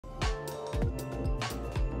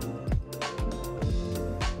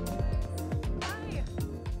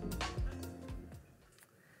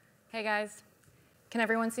Hey guys, can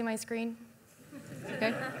everyone see my screen?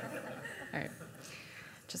 Okay? All right.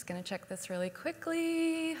 Just gonna check this really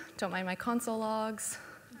quickly. Don't mind my console logs.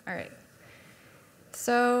 All right.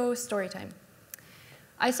 So, story time.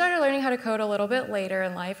 I started learning how to code a little bit later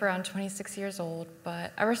in life, around 26 years old,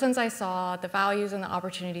 but ever since I saw the values and the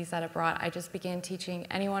opportunities that it brought, I just began teaching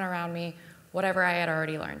anyone around me whatever I had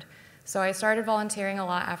already learned. So I started volunteering a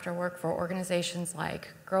lot after work for organizations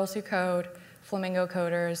like Girls Who Code, Flamingo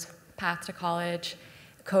Coders, Path to College,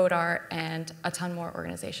 Code Art, and a ton more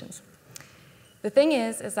organizations. The thing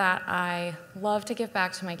is that I love to give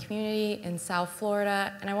back to my community in South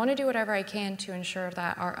Florida, and I want to do whatever I can to ensure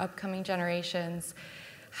that our upcoming generations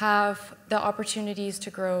have the opportunities to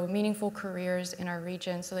grow meaningful careers in our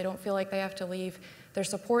region so they don't feel like they have to leave their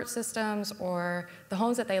support systems or the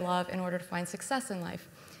homes that they love in order to find success in life,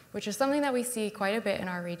 which is something that we see quite a bit in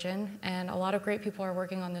our region, and a lot of great people are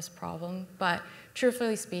working on this problem, but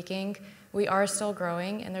truthfully speaking, we are still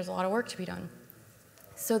growing and there's a lot of work to be done.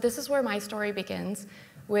 So this is where my story begins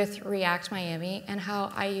with React Miami and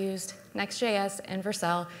how I used Next.js and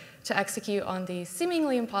Vercel to execute on the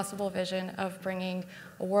seemingly impossible vision of bringing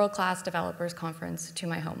a world-class developers conference to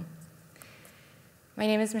my home. My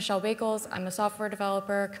name is Michelle Bakels. I'm a software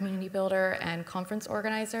developer, community builder, and conference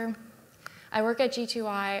organizer. I work at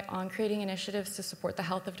G2I on creating initiatives to support the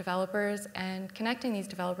health of developers and connecting these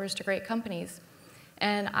developers to great companies.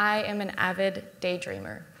 And I am an avid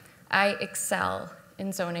daydreamer. I excel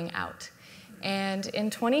in zoning out. And in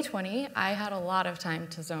 2020, I had a lot of time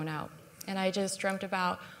to zone out. And I just dreamt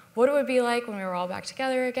about what it would be like when we were all back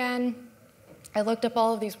together again. I looked up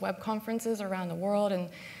all of these web conferences around the world and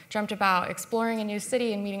dreamt about exploring a new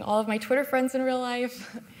city and meeting all of my Twitter friends in real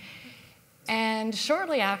life. And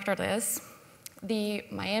shortly after this, the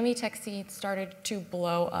Miami tech scene started to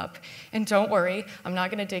blow up. And don't worry, I'm not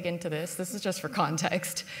gonna dig into this. This is just for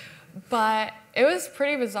context. But it was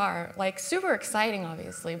pretty bizarre, like super exciting,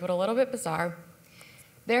 obviously, but a little bit bizarre.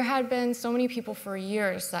 There had been so many people for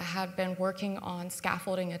years that had been working on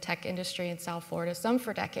scaffolding a tech industry in South Florida, some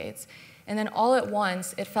for decades. And then all at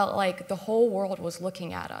once, it felt like the whole world was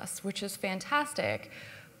looking at us, which is fantastic.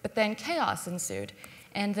 But then chaos ensued.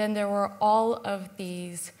 And then there were all of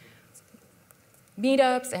these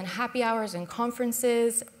meetups and happy hours and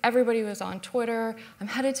conferences. Everybody was on Twitter. I'm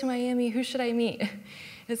headed to Miami. Who should I meet?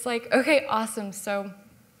 It's like, OK, awesome. So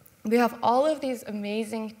we have all of these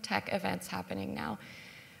amazing tech events happening now.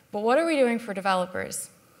 But what are we doing for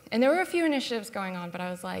developers? And there were a few initiatives going on, but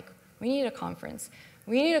I was like, we need a conference.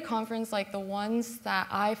 We need a conference like the ones that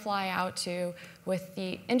I fly out to with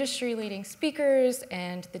the industry-leading speakers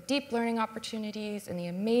and the deep learning opportunities and the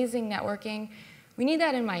amazing networking. We need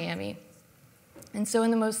that in Miami. And so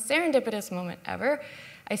in the most serendipitous moment ever,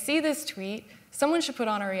 I see this tweet, someone should put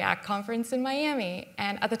on a React conference in Miami.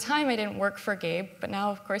 And at the time, I didn't work for Gabe, but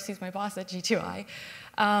now, of course, he's my boss at G2I.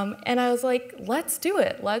 And I was like, let's do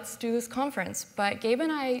it. Let's do this conference. But Gabe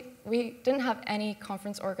and I, we didn't have any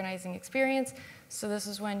conference organizing experience. So this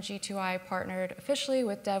is when G2I partnered officially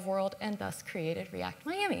with DevWorld and thus created React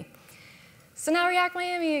Miami. So now React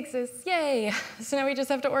Miami exists, yay! So now we just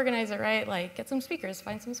have to organize it, right? Like, get some speakers,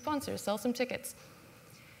 find some sponsors, sell some tickets.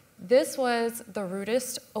 This was the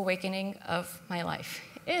rudest awakening of my life.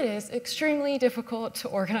 It is extremely difficult to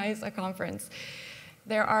organize a conference.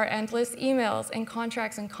 There are endless emails and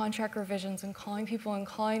contract revisions and calling people and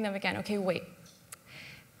calling them again. Okay, wait.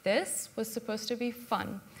 This was supposed to be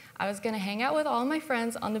fun. I was gonna hang out with all my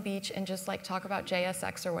friends on the beach and just like talk about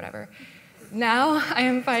JSX or whatever. Now I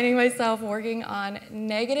am finding myself working on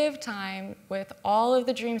negative time with all of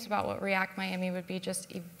the dreams about what React Miami would be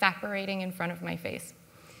just evaporating in front of my face.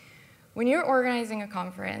 When you're organizing a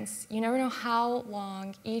conference, you never know how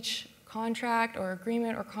long each contract or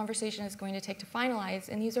agreement or conversation is going to take to finalize,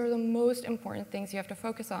 and these are the most important things you have to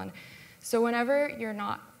focus on. So whenever you're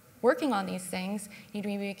not working on these things, you need to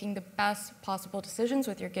be making the best possible decisions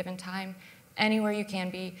with your given time anywhere you can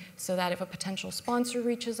be, so that if a potential sponsor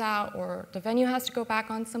reaches out or the venue has to go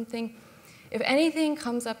back on something, if anything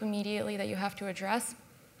comes up immediately that you have to address,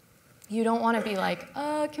 you don't want to be like,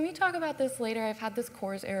 can we talk about this later? I've had this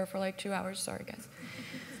CORS error for like 2 hours. Sorry, guys.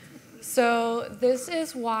 So this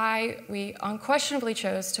is why we unquestionably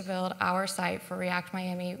chose to build our site for React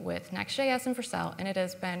Miami with Next.js and Vercel, and it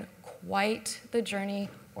has been quite the journey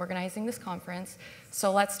organizing this conference.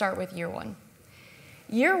 So let's start with year one.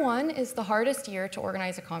 Year one is the hardest year to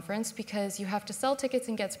organize a conference because you have to sell tickets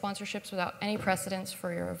and get sponsorships without any precedence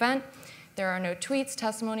for your event. There are no tweets,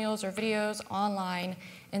 testimonials, or videos online.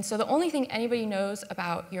 And so the only thing anybody knows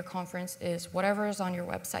about your conference is whatever is on your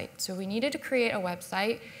website. So we needed to create a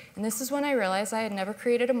website. And this is when I realized I had never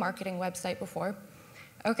created a marketing website before.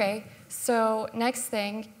 Okay, so next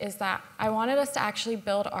thing is that I wanted us to actually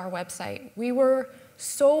build our website. We were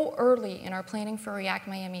so early in our planning for React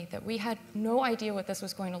Miami that we had no idea what this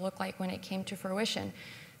was going to look like when it came to fruition.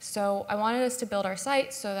 So I wanted us to build our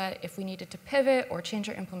site so that if we needed to pivot or change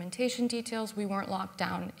our implementation details, we weren't locked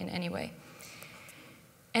down in any way.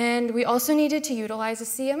 And we also needed to utilize a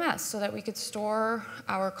CMS so that we could store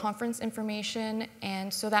our conference information,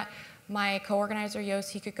 and so that my co-organizer,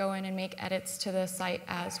 Yost, he could go in and make edits to the site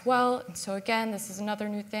as well. And so again, this is another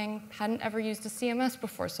new thing. Hadn't ever used a CMS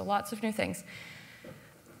before, so lots of new things.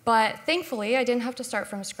 But thankfully, I didn't have to start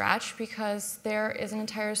from scratch because there is an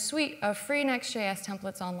entire suite of free Next.js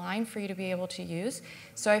templates online for you to be able to use.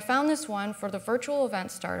 So I found this one for the Virtual Event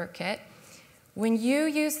Starter Kit. When you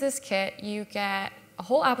use this kit, you get a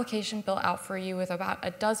whole application built out for you with about a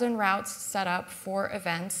dozen routes set up for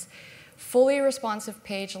events, fully responsive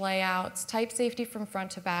page layouts, type safety from front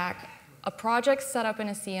to back, a project set up in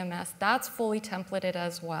a CMS, that's fully templated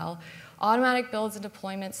as well, automatic builds and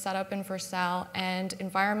deployments set up in Vercel, and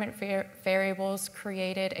environment variables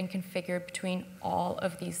created and configured between all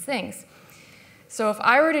of these things. So if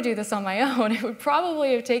I were to do this on my own, it would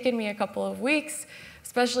probably have taken me a couple of weeks,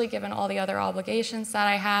 especially given all the other obligations that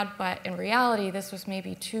I had, but in reality, this was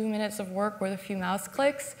maybe 2 minutes of work with a few mouse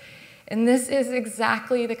clicks. And this is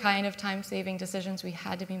exactly the kind of time-saving decisions we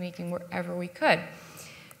had to be making wherever we could.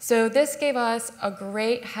 So this gave us a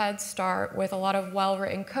great head start with a lot of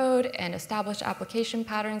well-written code and established application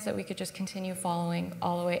patterns that we could just continue following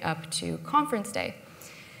all the way up to conference day.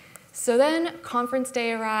 So then conference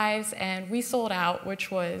day arrives, and we sold out,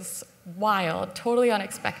 which was wild, totally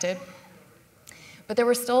unexpected. But there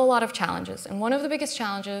were still a lot of challenges. And one of the biggest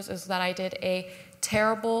challenges is that I did a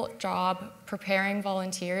terrible job preparing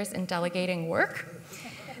volunteers and delegating work.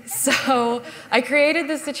 So I created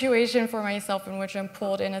this situation for myself in which I'm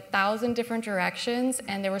pulled in 1,000 different directions,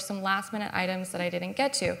 and there were some last-minute items that I didn't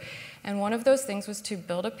get to. And one of those things was to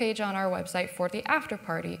build a page on our website for the after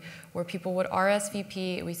party, where people would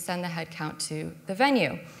RSVP, we send the head count to the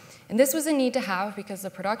venue. And this was a need to have because the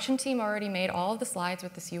production team already made all of the slides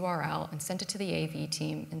with this URL and sent it to the AV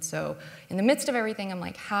team. And so in the midst of everything, I'm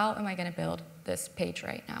like, how am I going to build this page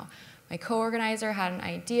right now? My co-organizer had an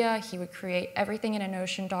idea. He would create everything in a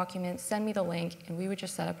Notion document, send me the link, and we would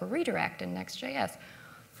just set up a redirect in Next.js.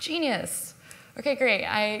 Genius. OK, great.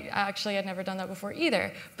 I actually had never done that before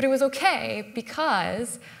either. But it was OK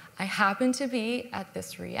because I happened to be at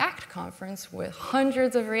this React conference with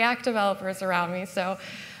hundreds of React developers around me. So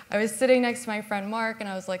I was sitting next to my friend Mark, and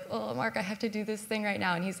I was like, oh, Mark, I have to do this thing right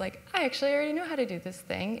now. And he's like, I actually already know how to do this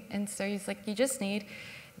thing. And so he's like, you just need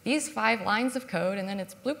these 5 lines of code, and then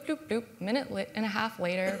it's bloop, bloop, bloop, minute and a half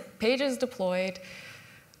later, pages deployed,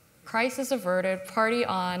 crisis averted, party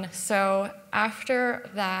on. So after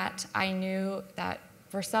that, I knew that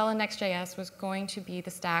Vercel and Next.js was going to be the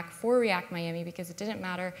stack for React Miami, because it didn't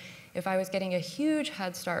matter if I was getting a huge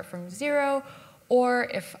head start from zero, or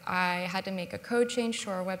if I had to make a code change to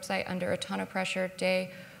our website under a ton of pressure day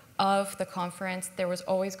of the conference, there was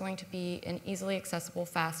always going to be an easily accessible,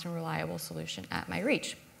 fast, and reliable solution at my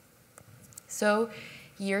reach. So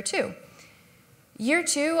year 2. Year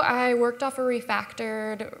 2, I worked off a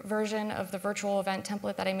refactored version of the virtual event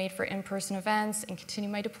template that I made for in-person events and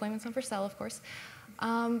continued my deployments on Vercel, of course.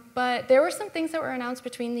 But there were some things that were announced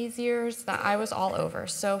between these years that I was all over.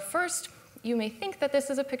 So first, you may think that this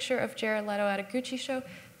is a picture of Jared Leto at a Gucci show.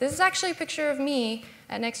 This is actually a picture of me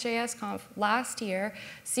at Next.js Conf last year,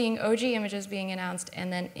 seeing OG images being announced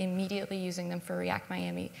and then immediately using them for React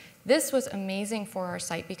Miami. This was amazing for our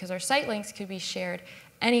site because our site links could be shared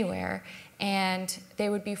anywhere, and they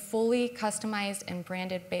would be fully customized and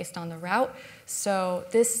branded based on the route. So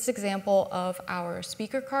this is an example of our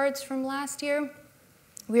speaker cards from last year.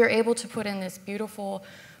 We were able to put in this beautiful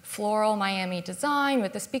floral Miami design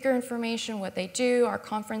with the speaker information, what they do, our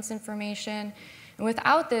conference information. And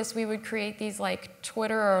without this, we would create these like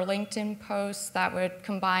Twitter or LinkedIn posts that would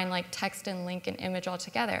combine like text and link and image all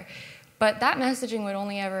together. But that messaging would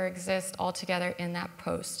only ever exist all together in that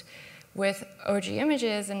post. With OG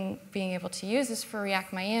images and being able to use this for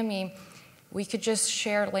React Miami, we could just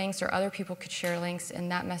share links, or other people could share links,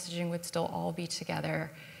 and that messaging would still all be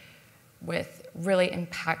together with really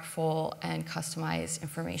impactful and customized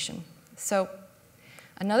information. So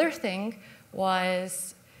another thing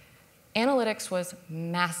was analytics was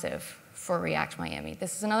massive for React Miami.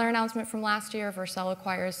 This is another announcement from last year. Vercel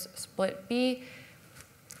acquires Split B.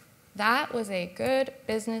 That was a good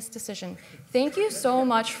business decision. Thank you so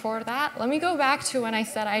much for that. Let me go back to when I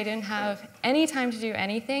said I didn't have any time to do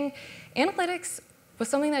anything. Analytics was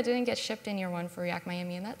something that didn't get shipped in year 1 for React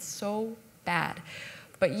Miami, and that's so bad.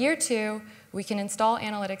 But year 2, We can install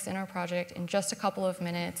analytics in our project in just a couple of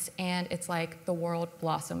minutes, and it's like the world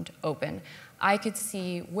blossomed open. I could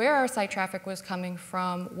see where our site traffic was coming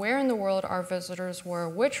from, where in the world our visitors were,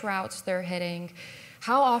 which routes they're hitting,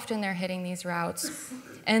 how often they're hitting these routes.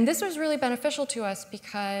 And this was really beneficial to us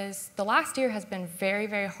because the last year has been very,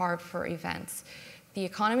 very hard for events. The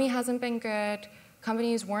economy hasn't been good.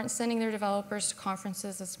 Companies weren't sending their developers to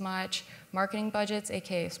conferences as much. Marketing budgets,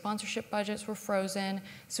 aka sponsorship budgets, were frozen.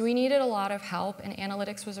 So we needed a lot of help, and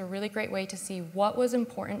analytics was a really great way to see what was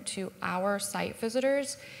important to our site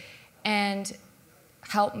visitors and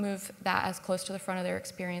help move that as close to the front of their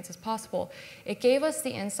experience as possible. It gave us the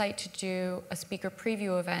insight to do a speaker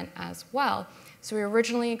preview event as well. So we were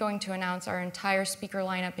originally going to announce our entire speaker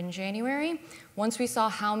lineup in January. Once we saw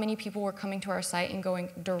how many people were coming to our site and going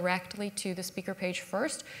directly to the speaker page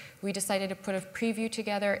first, we decided to put a preview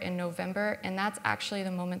together in November, and that's actually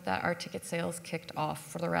the moment that our ticket sales kicked off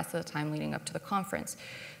for the rest of the time leading up to the conference.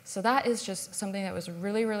 So that is just something that was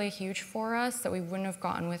really, really huge for us that we wouldn't have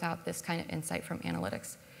gotten without this kind of insight from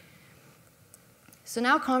analytics. So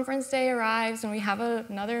now conference day arrives, and we have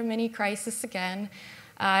another mini crisis again.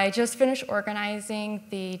 I just finished organizing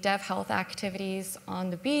the dev health activities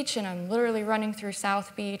on the beach, and I'm literally running through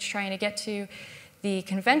South Beach trying to get to the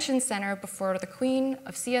convention center before the queen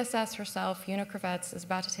of CSS herself, Una Kravets, is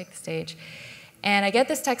about to take the stage. And I get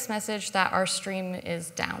this text message that our stream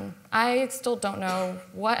is down. I still don't know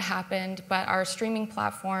what happened, but our streaming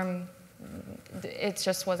platform, it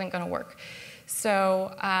just wasn't going to work.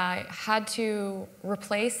 So I had to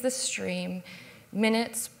replace the stream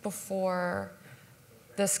minutes before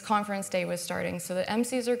this conference day was starting. So the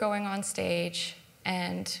MCs are going on stage,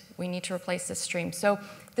 and we need to replace this stream. So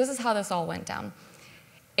this is how this all went down.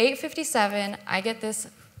 8:57, I get this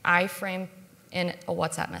iframe in a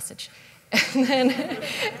WhatsApp message. And then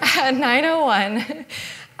at 9:01,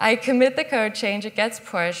 I commit the code change, it gets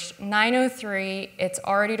pushed. 9:03, it's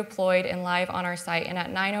already deployed and live on our site. And at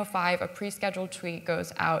 9:05, a pre-scheduled tweet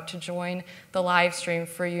goes out to join the live stream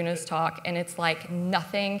for Una's talk. And it's like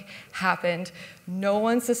nothing happened. No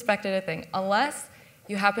one suspected a thing, unless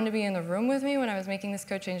you happened to be in the room with me when I was making this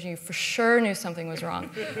code change and you for sure knew something was wrong.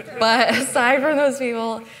 But aside from those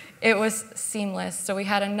people, it was seamless. So we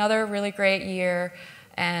had another really great year,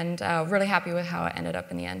 and really happy with how it ended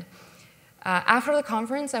up in the end. After the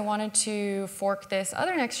conference, I wanted to fork this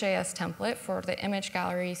other Next.js template for the image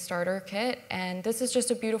gallery starter kit. And this is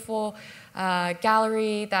just a beautiful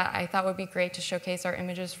gallery that I thought would be great to showcase our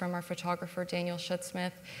images from our photographer, Daniel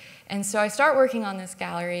Schutzsmith. And so I start working on this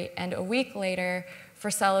gallery, and a week later,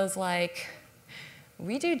 Vercel is like,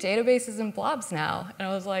 we do databases and blobs now. And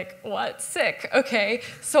I was like, what? Sick. Okay,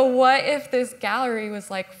 so what if this gallery was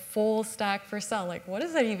like full stack Vercel? Like, what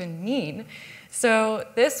does that even mean? So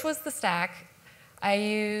this was the stack. I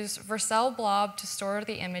used Vercel blob to store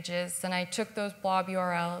the images, then I took those blob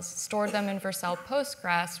URLs, stored them in Vercel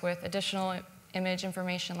Postgres with additional image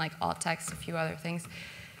information like alt text, a few other things.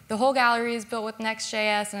 The whole gallery is built with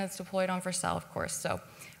Next.js, and it's deployed on Vercel, of course. So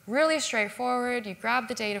really straightforward. You grab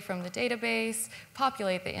the data from the database,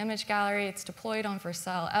 populate the image gallery, it's deployed on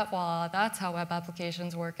Vercel, et voila. That's how web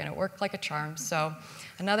applications work, and it worked like a charm. So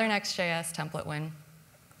another Next.js template win.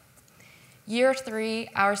 Year 3,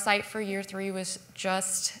 our site for year 3 was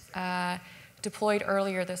just deployed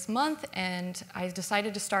earlier this month, and I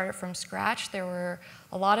decided to start it from scratch. There were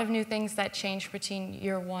a lot of new things that changed between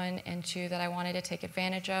year 1 and 2 that I wanted to take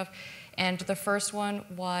advantage of. And the first one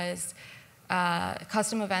was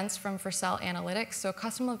custom events from Vercel Analytics. So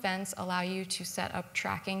custom events allow you to set up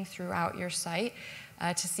tracking throughout your site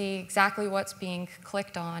to see exactly what's being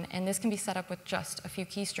clicked on, and this can be set up with just a few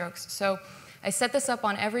keystrokes. So I set this up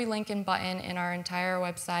on every link and button in our entire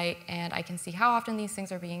website, and I can see how often these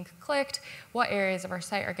things are being clicked, what areas of our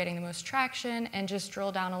site are getting the most traction, and just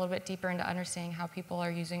drill down a little bit deeper into understanding how people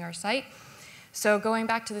are using our site. So going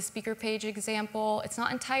back to the speaker page example, it's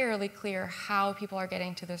not entirely clear how people are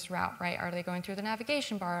getting to this route, right? Are they going through the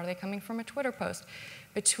navigation bar? Are they coming from a Twitter post?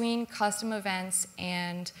 Between custom events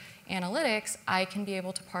and analytics, I can be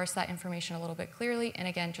able to parse that information a little bit clearly, and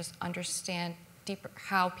again, just understand deeper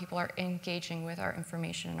how people are engaging with our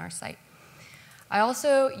information in our site. I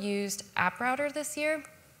also used App Router this year.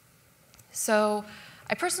 So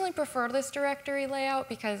I personally prefer this directory layout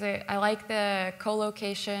because I like the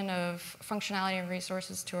co-location of functionality and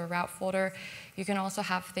resources to a route folder. You can also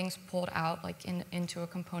have things pulled out like into a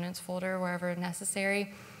components folder wherever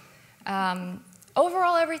necessary.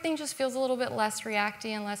 Overall, everything just feels a little bit less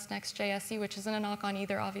React-y and less Next.js-y, which isn't a knock on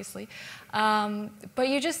either, obviously. But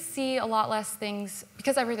you just see a lot less things,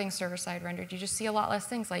 because everything's server-side rendered, you just see a lot less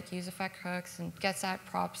things like use effect hooks and get stat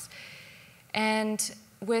props. And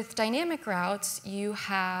with dynamic routes, you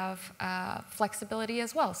have flexibility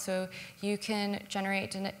as well. So you can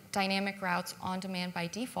generate dynamic routes on demand by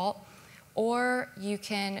default, or you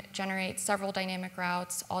can generate several dynamic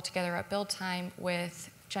routes all together at build time with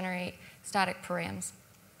generate static params.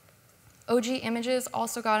 OG images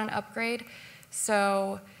also got an upgrade.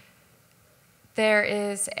 So there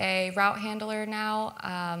is a route handler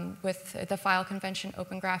now with the file convention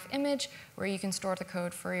Open Graph Image, where you can store the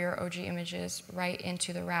code for your OG images right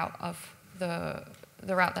into the route of the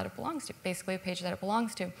route that it belongs to, basically the page that it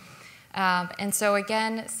belongs to. And so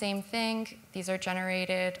again, same thing. These are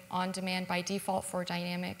generated on demand by default for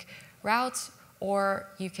dynamic routes, or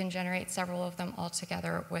you can generate several of them all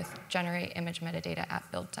together with generate image metadata at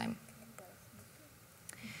build time.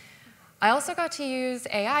 I also got to use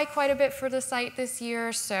AI quite a bit for the site this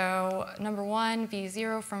year. So number one,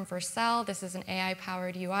 V0 from Vercel. This is an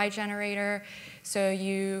AI-powered UI generator. So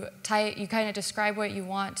you kind of describe what you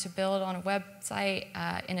want to build on a website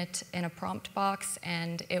in a prompt box,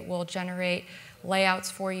 and it will generate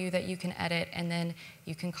layouts for you that you can edit, and then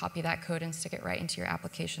you can copy that code and stick it right into your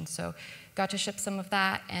application. So got to ship some of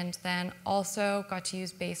that, and then also got to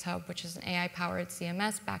use BaseHub, which is an AI-powered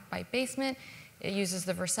CMS backed by Basement. It uses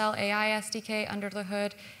the Vercel AI SDK under the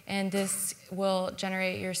hood, and this will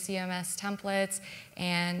generate your CMS templates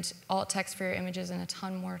and alt text for your images and a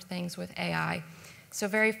ton more things with AI. So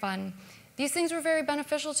very fun. These things were very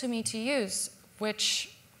beneficial to me to use,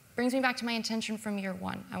 which brings me back to my intention from year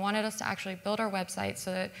one. I wanted us to actually build our website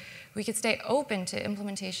so that we could stay open to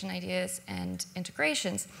implementation ideas and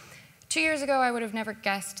integrations. 2 years ago, I would have never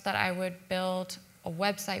guessed that I would build a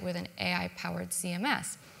website with an AI-powered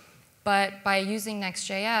CMS. But by using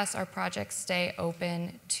Next.js, our projects stay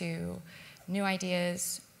open to new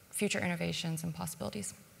ideas, future innovations, and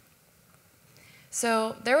possibilities.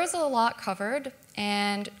 So there was a lot covered,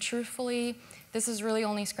 and truthfully, this is really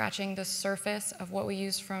only scratching the surface of what we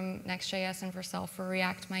use from Next.js and Vercel for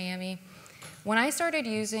React Miami. When I started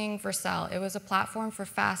using Vercel, it was a platform for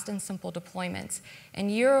fast and simple deployments.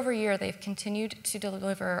 And year over year, they've continued to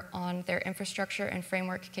deliver on their infrastructure and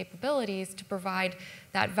framework capabilities to provide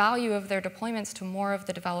that value of their deployments to more of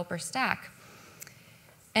the developer stack.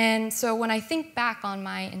 And so when I think back on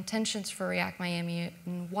my intentions for React Miami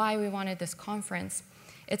and why we wanted this conference,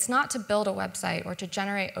 it's not to build a website or to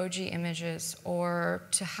generate OG images or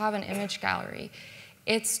to have an image gallery.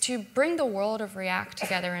 It's to bring the world of React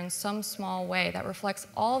together in some small way that reflects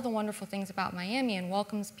all of the wonderful things about Miami and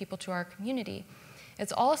welcomes people to our community.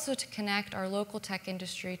 It's also to connect our local tech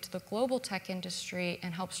industry to the global tech industry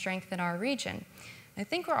and help strengthen our region. I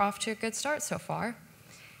think we're off to a good start so far.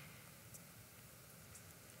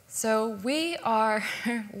 So we are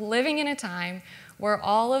living in a time where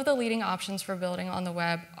all of the leading options for building on the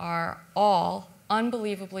web are all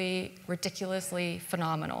unbelievably, ridiculously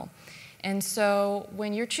phenomenal. And so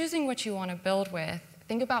when you're choosing what you want to build with,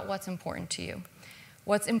 think about what's important to you.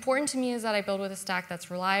 What's important to me is that I build with a stack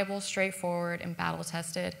that's reliable, straightforward, and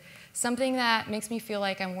battle-tested. Something that makes me feel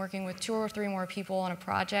like I'm working with 2 or 3 more people on a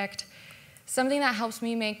project. Something that helps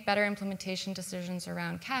me make better implementation decisions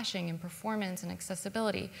around caching and performance and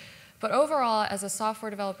accessibility. But overall, as a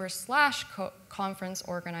software developer / conference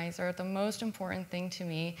organizer, the most important thing to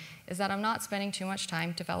me is that I'm not spending too much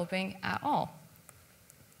time developing at all.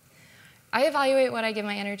 I evaluate what I give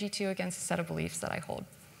my energy to against a set of beliefs that I hold.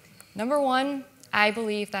 Number one, I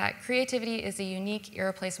believe that creativity is a unique,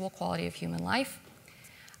 irreplaceable quality of human life.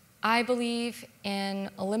 I believe in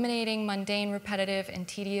eliminating mundane, repetitive, and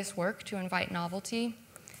tedious work to invite novelty.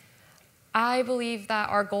 I believe that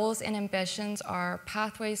our goals and ambitions are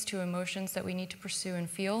pathways to emotions that we need to pursue and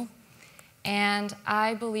feel. And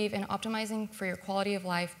I believe in optimizing for your quality of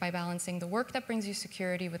life by balancing the work that brings you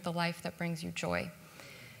security with the life that brings you joy.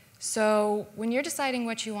 So when you're deciding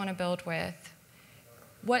what you want to build with,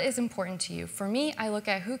 what is important to you? For me, I look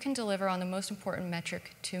at who can deliver on the most important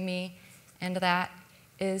metric to me, and that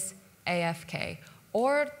is AFK,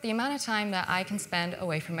 or the amount of time that I can spend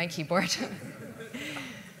away from my keyboard.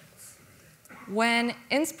 When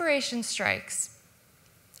inspiration strikes,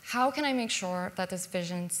 how can I make sure that this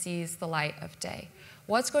vision sees the light of day?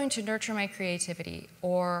 What's going to nurture my creativity,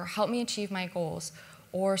 or help me achieve my goals,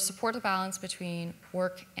 or support the balance between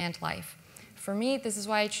work and life? For me, this is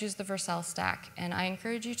why I choose the Vercel stack, and I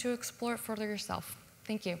encourage you to explore it further yourself.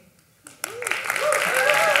 Thank you.